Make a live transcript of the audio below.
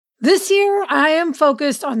This year, I am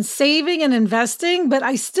focused on saving and investing, but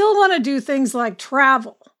I still want to do things like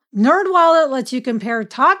travel. NerdWallet lets you compare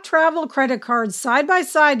top travel credit cards side by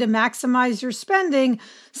side to maximize your spending,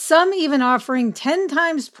 some even offering 10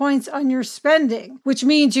 times points on your spending, which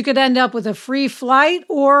means you could end up with a free flight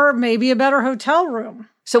or maybe a better hotel room.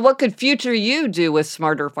 So what could future you do with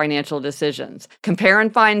smarter financial decisions? Compare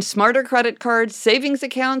and find smarter credit cards, savings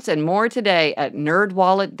accounts, and more today at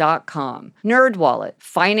nerdwallet.com. NerdWallet,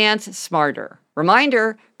 finance smarter.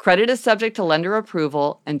 Reminder, credit is subject to lender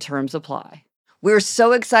approval and terms apply. We're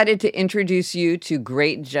so excited to introduce you to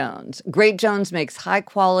Great Jones. Great Jones makes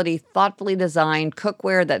high-quality, thoughtfully designed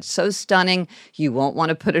cookware that's so stunning you won't want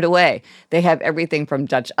to put it away. They have everything from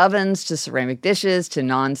Dutch ovens to ceramic dishes to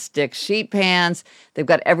non-stick sheet pans. They've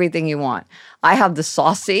got everything you want. I have the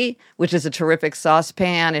Saucy, which is a terrific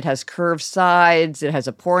saucepan. It has curved sides, it has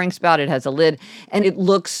a pouring spout, it has a lid, and it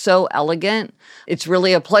looks so elegant. It's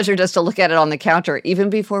really a pleasure just to look at it on the counter, even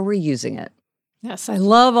before we're using it. Yes, I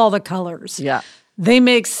love all the colors. Yeah. They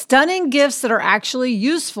make stunning gifts that are actually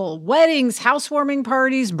useful. Weddings, housewarming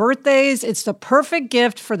parties, birthdays. It's the perfect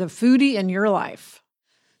gift for the foodie in your life.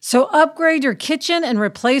 So upgrade your kitchen and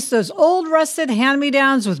replace those old rusted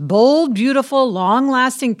hand-me-downs with bold, beautiful,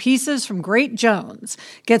 long-lasting pieces from Great Jones.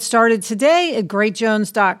 Get started today at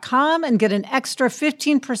greatjones.com and get an extra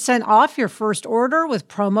 15% off your first order with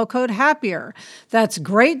promo code HAPPIER. That's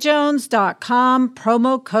greatjones.com,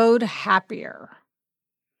 promo code HAPPIER.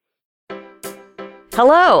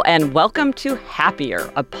 Hello, and welcome to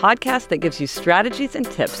Happier, a podcast that gives you strategies and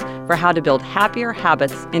tips for how to build happier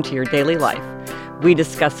habits into your daily life. We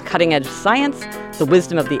discuss cutting-edge science, the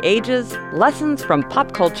wisdom of the ages, lessons from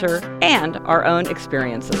pop culture, and our own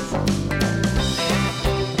experiences.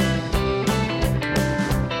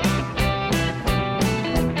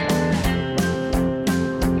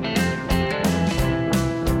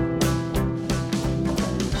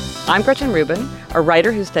 I'm Gretchen Rubin, a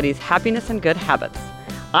writer who studies happiness and good habits.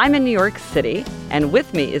 I'm in New York City, and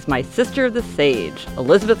with me is my sister of the sage,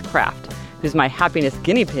 Elizabeth Craft, who's my happiness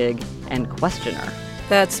guinea pig and questioner.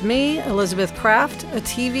 That's me, Elizabeth Craft, a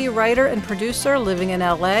TV writer and producer living in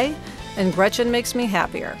LA, and Gretchen makes me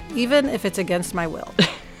happier, even if it's against my will.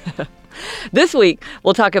 This week,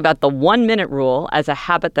 we'll talk about the 1-minute rule as a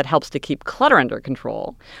habit that helps to keep clutter under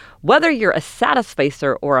control, whether you're a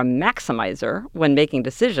satisficer or a maximizer when making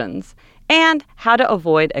decisions, and how to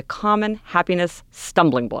avoid a common happiness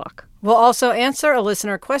stumbling block. We'll also answer a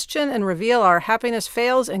listener question and reveal our happiness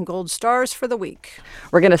fails and gold stars for the week.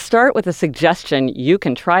 We're going to start with a suggestion you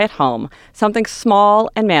can try at home, something small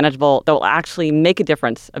and manageable that will actually make a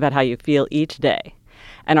difference about how you feel each day.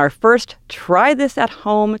 And our first try this at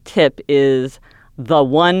home tip is the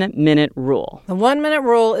 1-minute rule. The 1-minute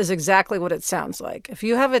rule is exactly what it sounds like. If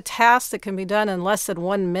you have a task that can be done in less than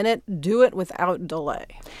 1 minute, do it without delay.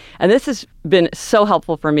 And this has been so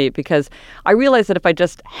helpful for me because I realize that if I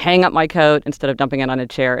just hang up my coat instead of dumping it on a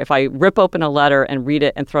chair, if I rip open a letter and read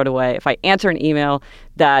it and throw it away, if I answer an email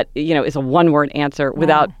that, is a one-word answer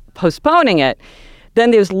without postponing it,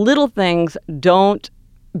 then those little things don't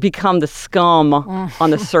become the scum on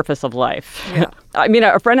the surface of life. Yeah. I mean,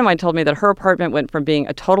 a friend of mine told me that her apartment went from being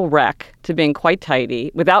a total wreck to being quite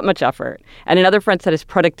tidy without much effort. And another friend said his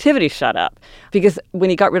productivity shut up because when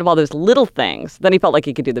he got rid of all those little things, then he felt like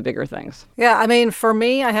he could do the bigger things. Yeah, I mean, for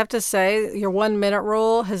me, I have to say your 1-minute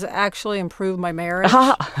rule has actually improved my marriage.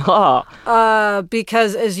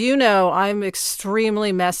 Because as you know, I'm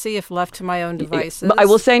extremely messy if left to my own devices. But I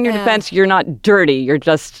will say in your defense, you're not dirty, you're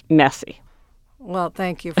just messy. Well,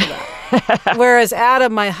 thank you for that. Whereas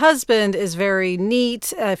Adam, my husband, is very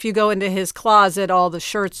neat. If you go into his closet, all the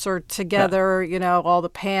shirts are together, all the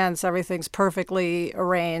pants, everything's perfectly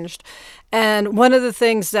arranged. And one of the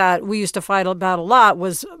things that we used to fight about a lot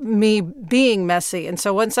was me being messy. And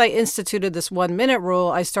so once I instituted this 1-minute rule,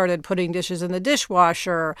 I started putting dishes in the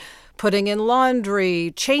dishwasher, putting in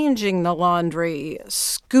laundry, changing the laundry,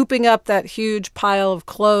 scooping up that huge pile of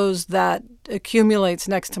clothes that accumulates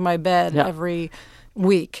next to my bed every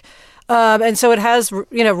week. And so it has,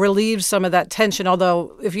 relieved some of that tension,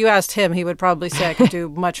 although if you asked him, he would probably say I could do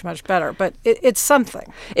much, much better. But it's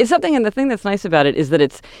something. It's something, and the thing that's nice about it is that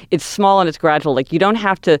it's small and it's gradual. Like, you don't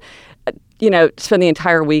have to, spend the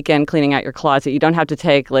entire weekend cleaning out your closet. You don't have to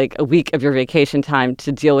take, like, a week of your vacation time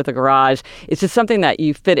to deal with the garage. It's just something that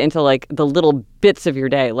you fit into, like, the little bits of your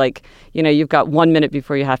day. Like, you've got 1 minute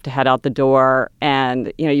before you have to head out the door,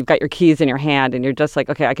 and, you've got your keys in your hand, and you're just like,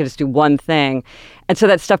 okay, I can just do one thing. And so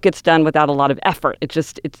that stuff gets done without a lot of effort.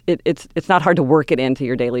 It's not hard to work it into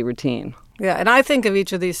your daily routine. Yeah, and I think of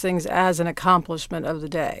each of these things as an accomplishment of the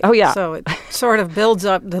day. Oh, yeah. So it sort of builds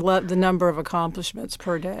up the number of accomplishments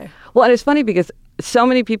per day. Well, and it's funny because so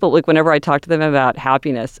many people, like whenever I talk to them about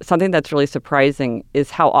happiness, something that's really surprising is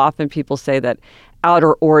how often people say that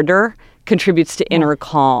outer order contributes to inner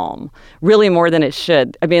calm, really more than it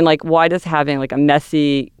should. I mean, like, why does having like a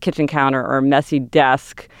messy kitchen counter or a messy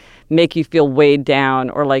desk make you feel weighed down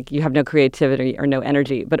or like you have no creativity or no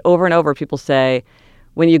energy? But over and over, people say,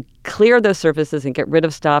 when you clear those surfaces and get rid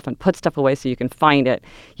of stuff and put stuff away so you can find it,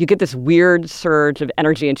 you get this weird surge of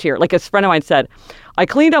energy and cheer. Like a friend of mine said, I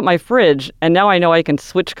cleaned up my fridge and now I know I can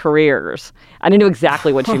switch careers. And I knew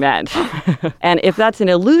exactly what she meant. And if that's an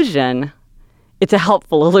illusion, it's a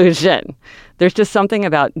helpful illusion. There's just something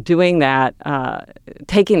about doing that,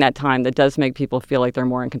 taking that time that does make people feel like they're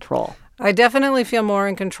more in control. I definitely feel more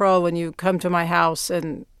in control when you come to my house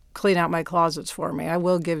and clean out my closets for me. I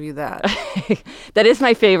will give you that. That is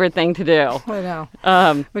my favorite thing to do. I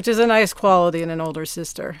know. Which is a nice quality in an older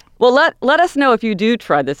sister. Well, let us know if you do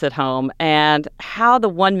try this at home and how the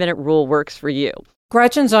 1-minute rule works for you.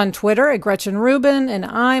 Gretchen's on Twitter at Gretchen Rubin, and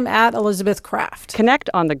I'm at Elizabeth Kraft. Connect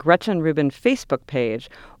on the Gretchen Rubin Facebook page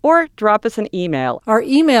or drop us an email. Our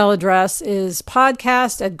email address is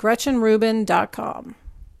podcast@GretchenRubin.com.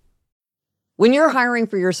 When you're hiring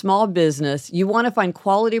for your small business, you want to find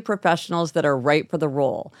quality professionals that are right for the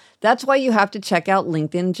role. That's why you have to check out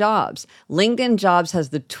LinkedIn Jobs. LinkedIn Jobs has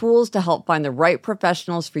the tools to help find the right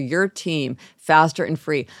professionals for your team faster and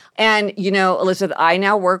free. And, you know, Elizabeth, I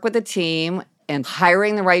now work with a team, and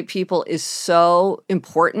hiring the right people is so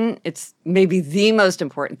important. It's maybe the most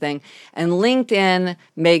important thing. And LinkedIn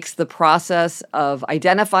makes the process of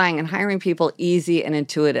identifying and hiring people easy and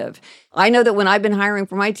intuitive. I know that when I've been hiring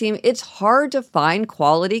for my team, it's hard to find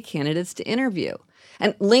quality candidates to interview.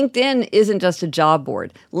 And LinkedIn isn't just a job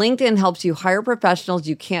board. LinkedIn helps you hire professionals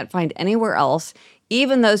you can't find anywhere else,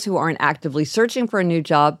 even those who aren't actively searching for a new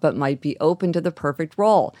job but might be open to the perfect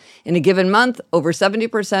role. In a given month, over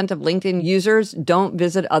 70% of LinkedIn users don't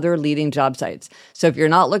visit other leading job sites. So if you're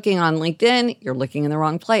not looking on LinkedIn, you're looking in the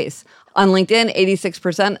wrong place. On LinkedIn,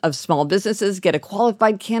 86% of small businesses get a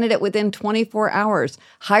qualified candidate within 24 hours.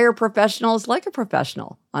 Hire professionals like a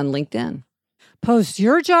professional on LinkedIn. Post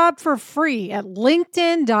your job for free at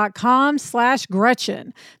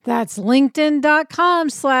linkedin.com/Gretchen. That's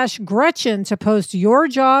linkedin.com/Gretchen to post your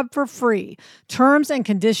job for free. Terms and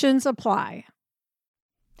conditions apply.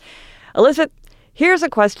 Elizabeth, here's a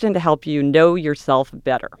question to help you know yourself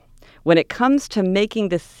better. When it comes to making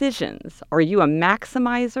decisions, are you a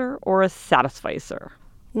maximizer or a satisficer?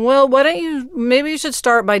 Well, maybe you should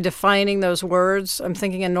start by defining those words. I'm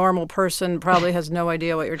thinking a normal person probably has no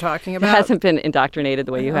idea what you're talking about. It hasn't been indoctrinated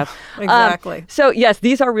the way you have. Exactly. So, yes,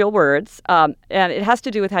 these are real words, and it has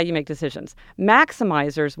to do with how you make decisions.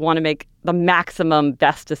 Maximizers want to make the maximum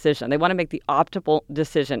best decision. They want to make the optimal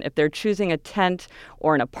decision. If they're choosing a tent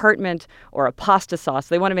or an apartment or a pasta sauce,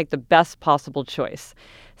 they want to make the best possible choice.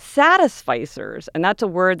 Satisficers, and that's a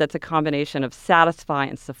word that's a combination of satisfy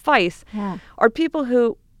and suffice, are people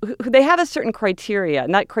who they have a certain criteria,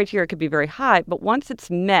 and that criteria could be very high, but once it's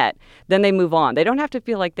met, then they move on. They don't have to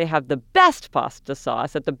feel like they have the best pasta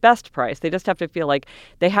sauce at the best price. They just have to feel like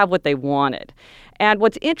they have what they wanted. And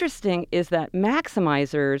what's interesting is that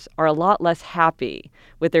maximizers are a lot less happy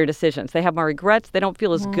with their decisions. They have more regrets. They don't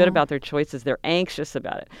feel as good about their choices. They're anxious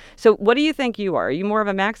about it. So what do you think you are? Are you more of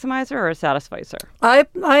a maximizer or a satisficer?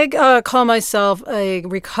 I call myself a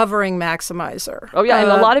recovering maximizer. Oh, yeah, and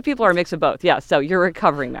a lot of people are a mix of both. Yeah, so you're a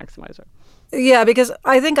recovering maximizer. Yeah, because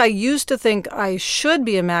I think I used to think I should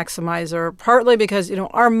be a maximizer, partly because, you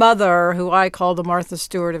know, our mother, who I call the Martha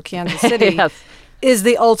Stewart of Kansas City, yes. is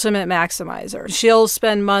the ultimate maximizer. She'll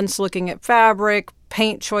spend months looking at fabric,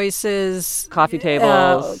 paint choices, coffee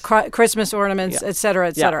tables, Christmas ornaments, et cetera,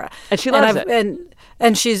 et cetera. And she loves it.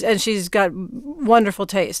 And she's got wonderful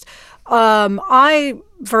taste. I,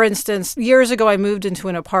 for instance, years ago, I moved into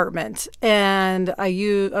an apartment, and I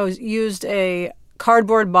used a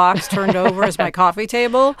cardboard box turned over as my coffee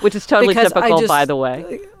table, which is totally typical, by the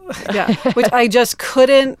way. Yeah, which I just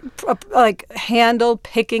couldn't handle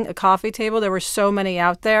picking a coffee table. There were so many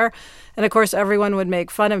out there, and of course, everyone would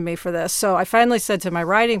make fun of me for this. So I finally said to my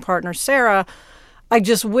writing partner, Sarah, I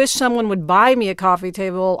just wish someone would buy me a coffee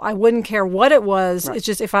table. I wouldn't care what it was. Right. It's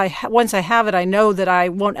just once I have it, I know that I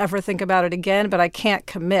won't ever think about it again, but I can't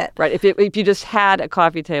commit. Right. If you just had a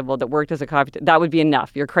coffee table that worked as a coffee table, that would be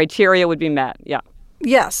enough. Your criteria would be met. Yeah.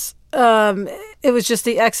 Yes. It was just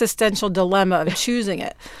the existential dilemma of choosing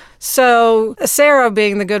it. So Sarah,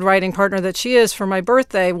 being the good writing partner that she is, for my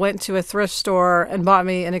birthday, went to a thrift store and bought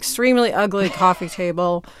me an extremely ugly coffee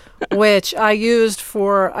table, which I used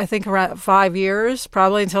for, I think, around 5 years,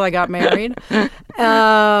 probably until I got married.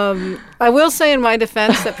 I will say in my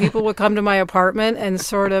defense that people would come to my apartment and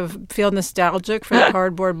sort of feel nostalgic for the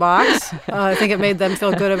cardboard box. I think it made them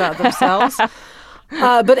feel good about themselves.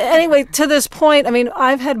 But anyway, to this point, I mean,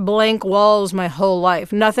 I've had blank walls my whole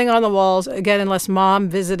life. Nothing on the walls, again, unless mom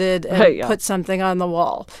visited and put something on the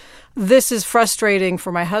wall. This is frustrating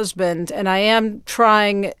for my husband, and I am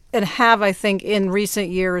trying and have, I think, in recent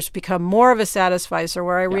years become more of a satisficer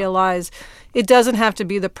where I realize it doesn't have to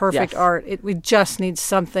be the perfect art. We just need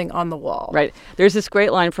something on the wall. Right. There's this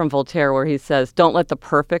great line from Voltaire where he says, don't let the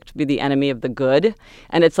perfect be the enemy of the good.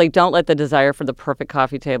 And it's like, don't let the desire for the perfect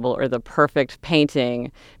coffee table or the perfect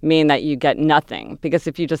painting mean that you get nothing. Because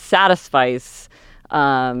if you just satisfice,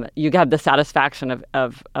 you have the satisfaction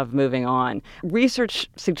of moving on. Research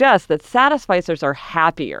suggests that satisficers are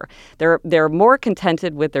happier. They're more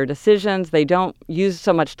contented with their decisions. They don't use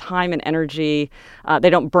so much time and energy. They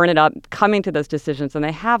don't burn it up coming to those decisions, and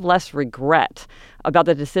they have less regret about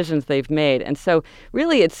the decisions they've made. And so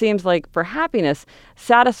really it seems like for happiness,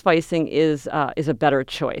 satisficing is a better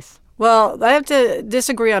choice. Well, I have to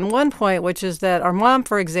disagree on one point, which is that our mom,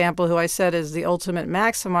 for example, who I said is the ultimate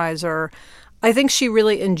maximizer, I think she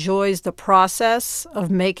really enjoys the process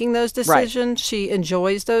of making those decisions. Right. She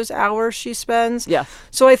enjoys those hours she spends. Yes.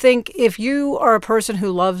 So I think if you are a person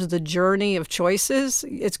who loves the journey of choices,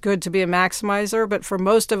 it's good to be a maximizer. But for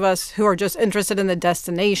most of us who are just interested in the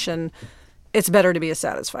destination, it's better to be a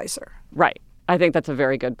satisficer. Right. I think that's a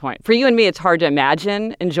very good point. For you and me, it's hard to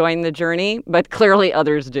imagine enjoying the journey, but clearly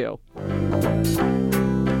others do.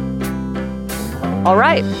 All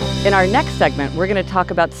right. In our next segment, we're going to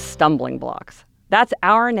talk about stumbling blocks. That's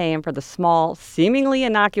our name for the small, seemingly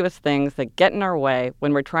innocuous things that get in our way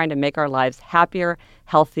when we're trying to make our lives happier,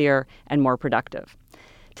 healthier, and more productive.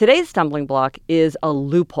 Today's stumbling block is a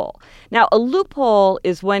loophole. Now, a loophole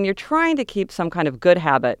is when you're trying to keep some kind of good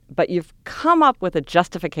habit, but you've come up with a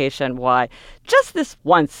justification why just this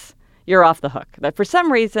once you're off the hook, that for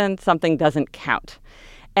some reason something doesn't count.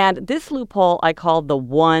 And this loophole I call the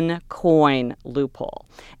one coin loophole.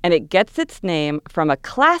 And it gets its name from a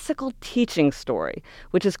classical teaching story,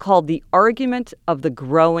 which is called The Argument of the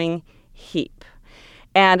Growing Heap.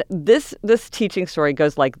 And this teaching story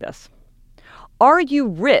goes like this. Are you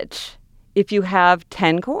rich if you have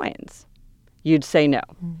 10 coins? You'd say no.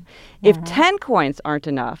 Mm-hmm. If 10 coins aren't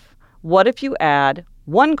enough, what if you add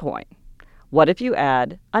 1 coin? What if you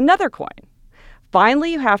add another coin?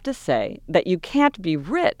 Finally, you have to say that you can't be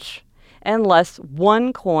rich unless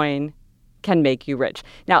 1 coin can make you rich.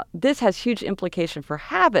 Now, this has huge implication for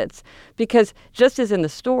habits because just as in the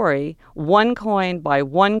story, 1 coin by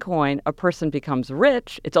 1 coin, a person becomes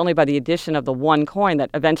rich. It's only by the addition of the 1 coin that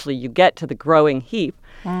eventually you get to the growing heap.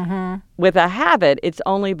 Mm-hmm. With a habit, it's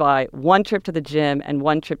only by 1 trip to the gym and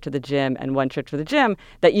 1 trip to the gym and 1 trip to the gym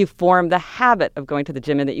that you form the habit of going to the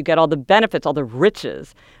gym and that you get all the benefits, all the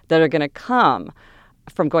riches that are going to come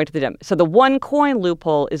from going to the gym. So the 1 coin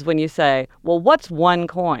loophole is when you say, well, what's 1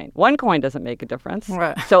 coin? 1 coin doesn't make a difference.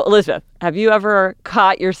 Right. So Elizabeth, have you ever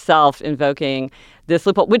caught yourself invoking this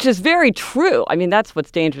loophole, which is very true? I mean, that's what's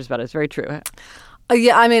dangerous about it. It's very true.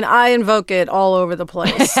 Yeah, I mean, I invoke it all over the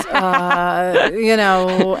place. It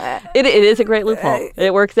is a great loophole.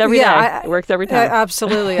 It works every day. It works every time.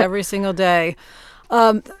 Absolutely, every single day.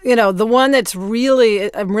 The one that's I'm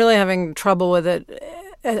really having trouble with it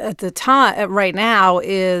at the time right now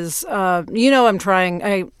is, I'm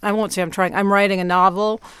trying, I won't say I'm trying, I'm writing a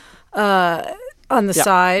novel on the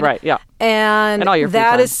side. Right, yeah. And all your free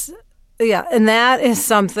that time. And that is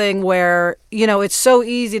something where, it's so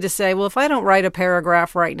easy to say, well, if I don't write a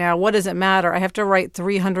paragraph right now, what does it matter? I have to write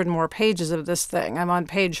 300 more pages of this thing. I'm on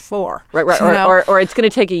page 4. Right. Or it's going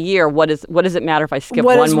to take a year. What does it matter if I skip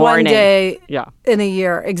one morning? One day in a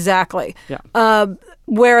year? Exactly. Yeah.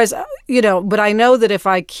 Whereas, but I know that if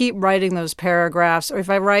I keep writing those paragraphs, or if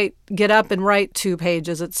I get up and write 2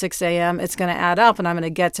 pages at 6 a.m., it's going to add up and I'm going to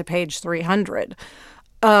get to page 300.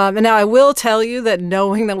 And now I will tell you that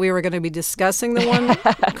knowing that we were going to be discussing the 1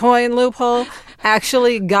 coin loophole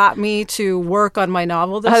actually got me to work on my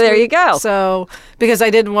novel this week. There you go. So, because I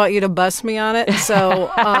didn't want you to bust me on it.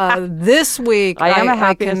 So this week I am a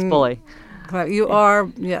happiness bully. You are,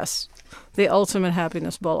 yes, the ultimate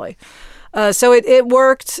happiness bully. So it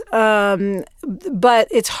worked, but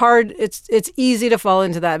it's hard. It's easy to fall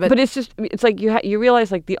into that. But it's like you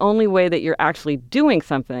realize like the only way that you're actually doing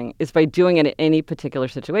something is by doing it in any particular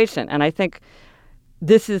situation. And I think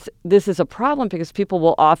this is a problem because people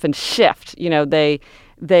will often shift.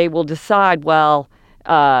 they will decide, well,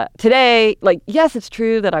 today, like, yes, it's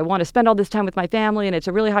true that I want to spend all this time with my family and it's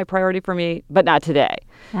a really high priority for me, but not today.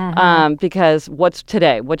 Because what's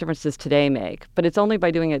today? What difference does today make? But it's only by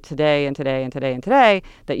doing it today and today and today and today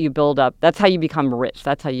that you build up. That's how you become rich.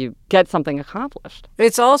 That's how you get something accomplished.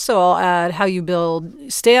 It's also, I'll add, how you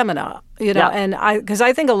build stamina. And because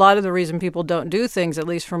I think a lot of the reason people don't do things, at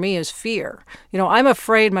least for me, is fear. I'm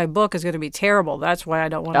afraid my book is going to be terrible. That's why I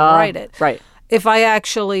don't want to write it. Right. If I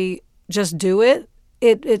actually just do it,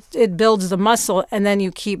 it builds the muscle, and then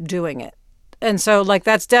you keep doing it. And so, like,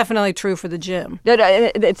 that's definitely true for the gym. No,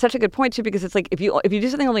 it's such a good point, too, because it's like if you do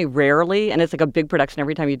something only rarely and it's like a big production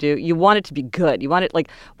every time you do, you want it to be good. You want it like,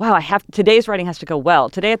 wow, today's writing has to go well.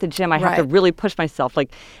 Today at the gym, I have to really push myself.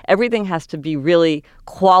 Like, everything has to be really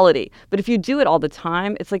quality. But if you do it all the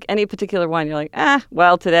time, it's like any particular one. You're like,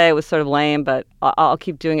 well, today it was sort of lame, but I'll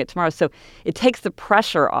keep doing it tomorrow. So it takes the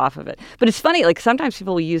pressure off of it. But it's funny, like, sometimes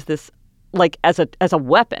people will use this like as a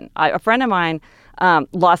weapon. A friend of mine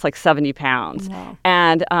lost like 70 pounds. Wow.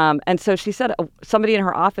 And so she said somebody in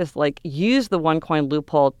her office like used the OneCoin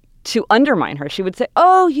loophole to undermine her. She would say,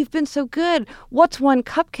 "Oh, you've been so good. What's one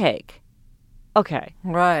cupcake?" Okay.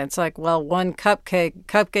 Right. It's like, well, one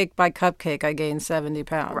cupcake by cupcake, I gained 70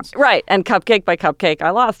 pounds. Right. And cupcake by cupcake,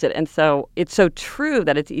 I lost it. And so it's so true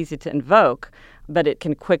that it's easy to invoke, but it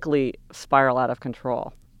can quickly spiral out of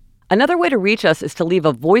control. Another way to reach us is to leave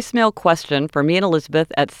a voicemail question for me and Elizabeth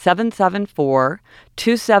at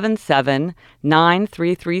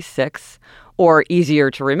 774-277-9336, or easier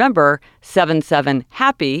to remember,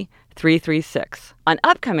 77-HAPPY-336. On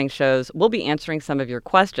upcoming shows, we'll be answering some of your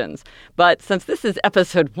questions. But since this is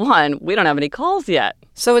episode 1, we don't have any calls yet.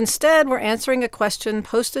 So instead, we're answering a question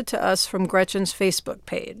posted to us from Gretchen's Facebook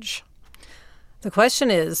page. The question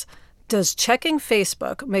is, does checking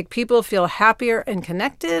Facebook make people feel happier and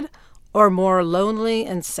connected, or more lonely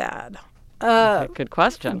and sad? Okay, good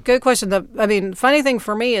question. Good question. Funny thing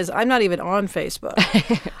for me is I'm not even on Facebook.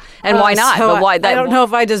 And why not? So but why? I don't know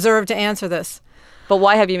if I deserve to answer this. But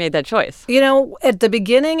why have you made that choice? At the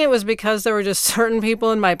beginning, it was because there were just certain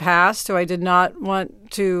people in my past who I did not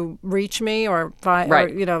want to reach me or find, or,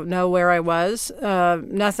 know where I was.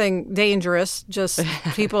 Nothing dangerous, just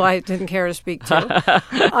people I didn't care to speak to.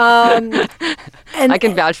 And I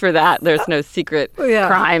can vouch for that. There's no secret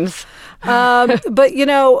crimes. But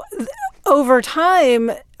over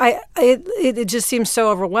time, it just seems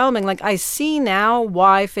so overwhelming. Like, I see now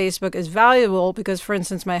why Facebook is valuable because, for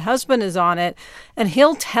instance, my husband is on it, and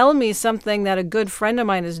he'll tell me something that a good friend of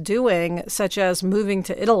mine is doing, such as moving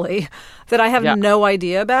to Italy, that I have no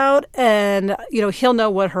idea about. And, he'll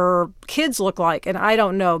know what her kids look like, and I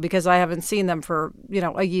don't know because I haven't seen them for,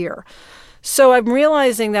 a year. So I'm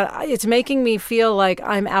realizing that it's making me feel like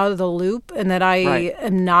I'm out of the loop and that I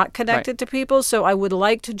am not connected to people. So I would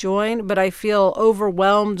like to join, but I feel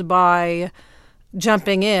overwhelmed by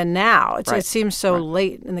jumping in now. It seems so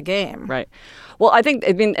late in the game. Right. Well,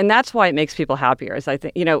 and that's why it makes people happier. Is I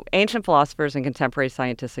think, ancient philosophers and contemporary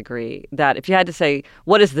scientists agree that if you had to say,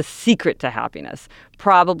 what is the secret to happiness?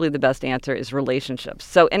 Probably the best answer is relationships.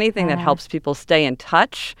 So anything that helps people stay in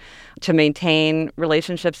touch, to maintain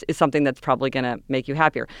relationships, is something that's probably going to make you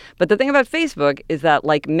happier. But the thing about Facebook is that,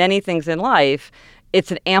 like many things in life, it's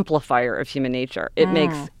an amplifier of human nature. It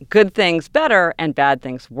makes good things better and bad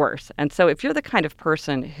things worse. And so if you're the kind of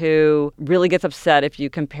person who really gets upset if you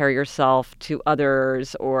compare yourself to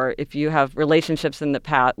others, or if you have relationships in the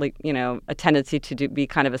past, like, a tendency to be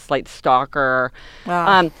kind of a slight stalker,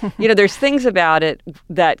 there's things about it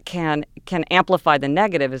that can amplify the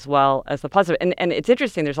negative as well as the positive. And it's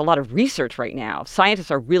interesting, there's a lot of research right now. Scientists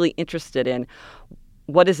are really interested in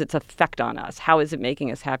what is its effect on us? How is it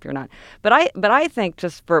making us happy or not? But I think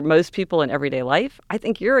just for most people in everyday life, I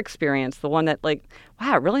think your experience, the one that it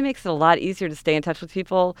really makes it a lot easier to stay in touch with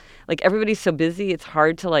people. Like, everybody's so busy, it's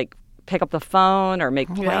hard to pick up the phone or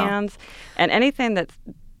make plans. And anything that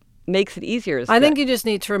makes it easier is I think you just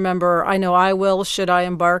need to remember, I know I will, should I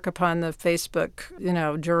embark upon the Facebook,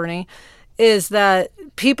 journey, is that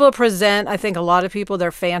people present, I think a lot of people,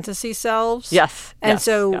 their fantasy selves. Yes. And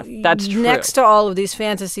that's true. Next to all of these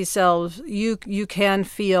fantasy selves, you can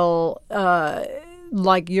feel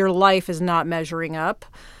like your life is not measuring up.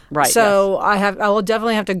 Right. So I will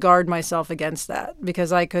definitely have to guard myself against that,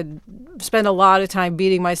 because I could spend a lot of time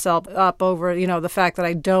beating myself up over, the fact that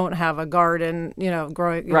I don't have a garden,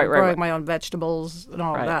 growing my own vegetables and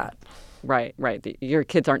all of that. Right. Your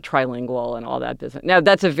kids aren't trilingual and all that business. No,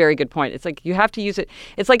 that's a very good point. It's like you have to use it.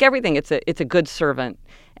 It's like everything. It's a good servant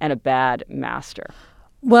and a bad master.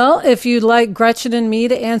 Well, if you'd like Gretchen and me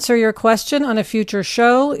to answer your question on a future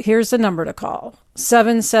show, here's the number to call.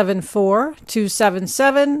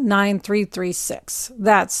 774-277-9336.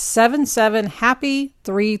 That's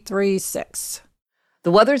 77-HAPPY-336. The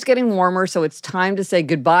weather's getting warmer, so it's time to say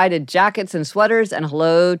goodbye to jackets and sweaters and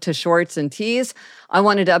hello to shorts and tees. I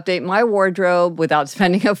wanted to update my wardrobe without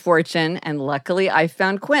spending a fortune, and luckily I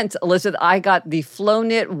found Quince. Elizabeth, I got the Flow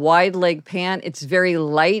Knit wide leg pant. It's very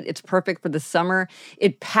light. It's perfect for the summer.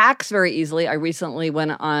 It packs very easily. I recently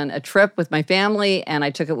went on a trip with my family, and I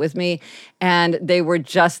took it with me, and they were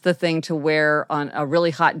just the thing to wear on a really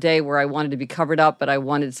hot day where I wanted to be covered up, but I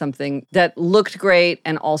wanted something that looked great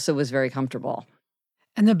and also was very comfortable.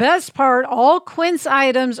 And the best part, all Quince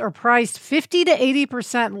items are priced 50 to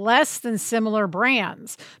 80% less than similar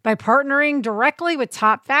brands. By partnering directly with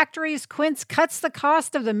top factories, Quince cuts the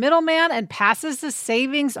cost of the middleman and passes the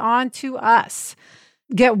savings on to us.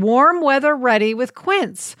 Get warm weather ready with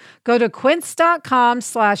Quince. Go to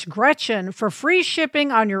quince.com/Gretchen for free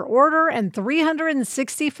shipping on your order and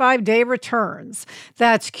 365-day returns.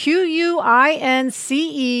 That's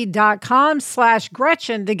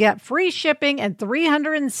QUINCE.com/Gretchen to get free shipping and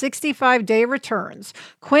 365-day returns.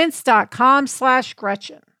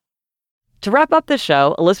 Quince.com/Gretchen. To wrap up the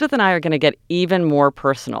show, Elizabeth and I are going to get even more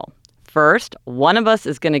personal. First, one of us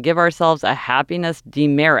is going to give ourselves a happiness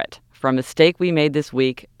demerit for a mistake we made this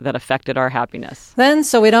week that affected our happiness. Then,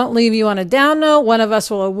 so we don't leave you on a down note, one of us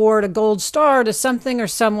will award a gold star to something or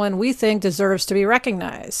someone we think deserves to be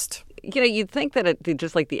recognized. You know, you'd think that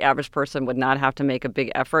just like the average person would not have to make a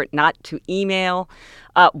big effort not to email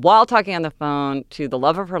while talking on the phone to the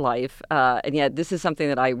love of her life. And yet this is something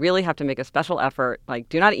that I really have to make a special effort. Like,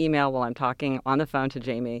 do not email while I'm talking on the phone to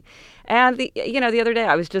Jamie. And, the other day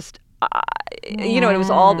I was just... and it was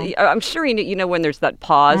all, I'm sure when there's that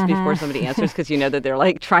pause before somebody answers because that they're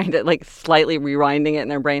like trying to like slightly rewinding it in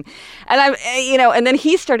their brain. And and then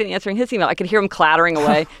he started answering his email. I could hear him clattering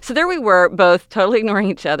away. So there we were, both totally ignoring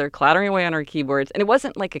each other, clattering away on our keyboards. And it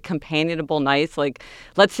wasn't like a companionable, nice, like,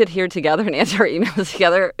 let's sit here together and answer our emails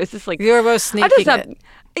together. It's just like, you were both sneaking it.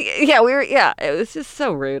 Yeah, it was just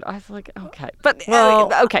so rude. I was like, okay. But,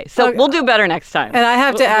 okay, so we'll do better next time. And I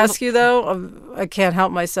have to ask you, though, I can't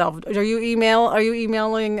help myself. Are you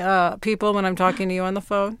emailing people when I'm talking to you on the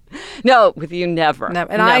phone? No, with you, never.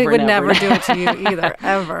 And I would never do it to you either,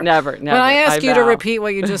 ever. Never. When I ask you to repeat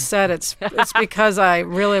what you just said, it's because I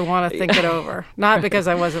really want to think it over, not because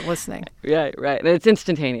I wasn't listening. Right. And it's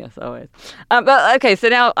instantaneous, always. But okay, so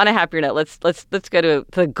now on a happier note, let's go to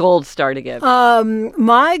the gold star to give.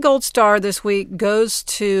 My gold star this week goes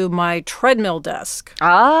to my treadmill desk.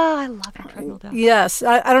 I love a treadmill desk. Yes.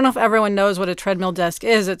 I don't know if everyone knows what a treadmill desk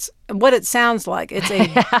is. It's what it sounds like. It's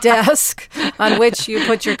a desk on which you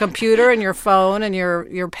put your computer and your phone and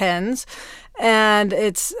your pens. And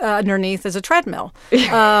it's underneath is a treadmill.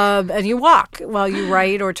 And you walk while you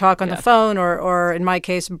write or talk on the phone or, in my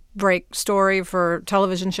case, break story for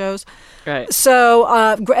television shows. Right. So,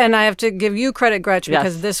 and I have to give you credit, Gretchen,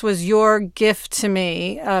 because this was your gift to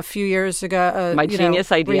me a few years ago. My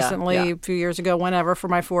genius idea. Recently, a few years ago, whenever, for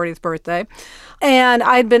my 40th birthday. And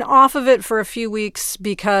I'd been off of it for a few weeks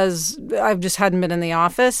because I just hadn't been in the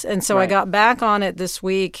office. And so I got back on it this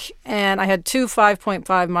week, and I had 2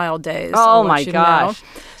 5.5-mile days. Oh, my gosh.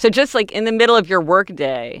 So just like in the middle of your work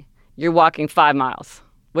day, you're walking 5 miles.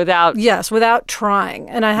 Without trying.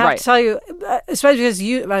 And I have to tell you, especially because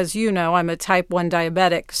as you know, I'm a type 1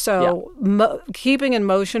 diabetic. So keeping in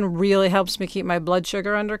motion really helps me keep my blood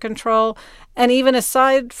sugar under control. And even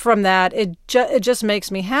aside from that, it just makes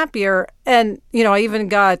me happier. And, I even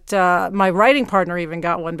got, my writing partner even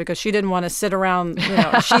got one because she didn't want to sit around,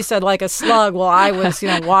 she said like a slug while I was,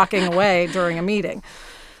 walking away during a meeting.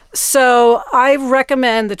 So I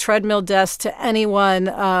recommend the treadmill desk to anyone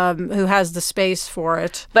who has the space for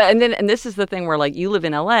it. But and this is the thing where like you live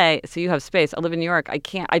in LA, so you have space. I live in New York. I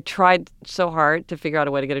can't. I tried so hard to figure out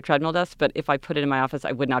a way to get a treadmill desk, but if I put it in my office,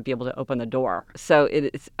 I would not be able to open the door. So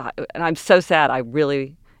it is, and I'm so sad. I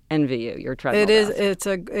really envy you. Your treadmill desk.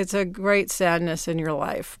 It's a great sadness in your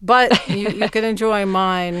life, but you can enjoy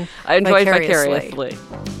mine. I enjoy vicariously.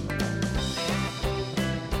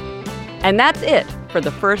 And that's it for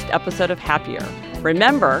the first episode of Happier.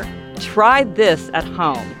 Remember, try this at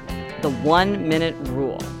home, the 1-minute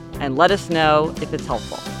rule, and let us know if it's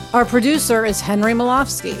helpful. Our producer is Henry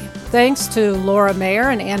Malofsky. Thanks to Laura Mayer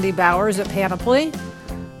and Andy Bowers at Panoply.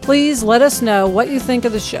 Please let us know what you think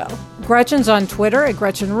of the show. Gretchen's on Twitter at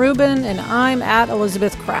Gretchen Rubin, and I'm at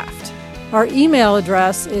Elizabeth Kraft. Our email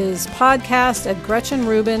address is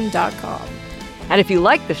podcast@GretchenRubin.com. And if you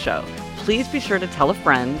like the show, please be sure to tell a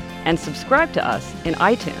friend and subscribe to us in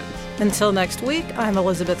iTunes. Until next week, I'm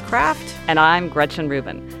Elizabeth Kraft. And I'm Gretchen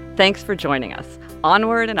Rubin. Thanks for joining us.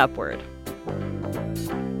 Onward and upward.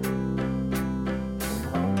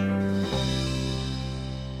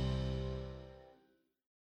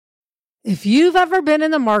 If you've ever been in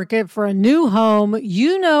the market for a new home,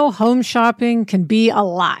 you know home shopping can be a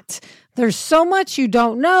lot. There's so much you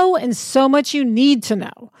don't know and so much you need to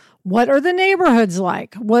know. What are the neighborhoods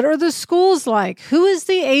like? What are the schools like? Who is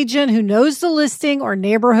the agent who knows the listing or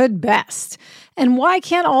neighborhood best? And why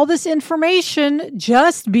can't all this information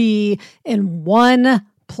just be in one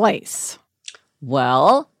place?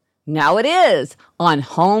 Well, now it is on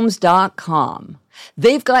Homes.com.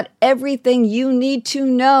 They've got everything you need to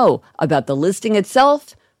know about the listing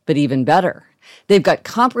itself, but even better. They've got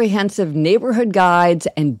comprehensive neighborhood guides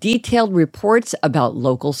and detailed reports about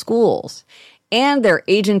local schools. And their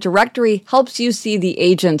agent directory helps you see the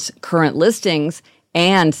agent's current listings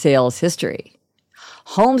and sales history.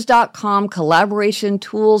 Homes.com collaboration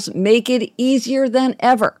tools make it easier than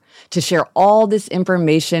ever to share all this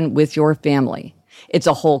information with your family. It's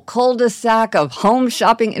a whole cul-de-sac of home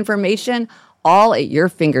shopping information all at your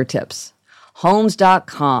fingertips.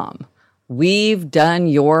 Homes.com. We've done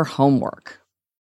your homework.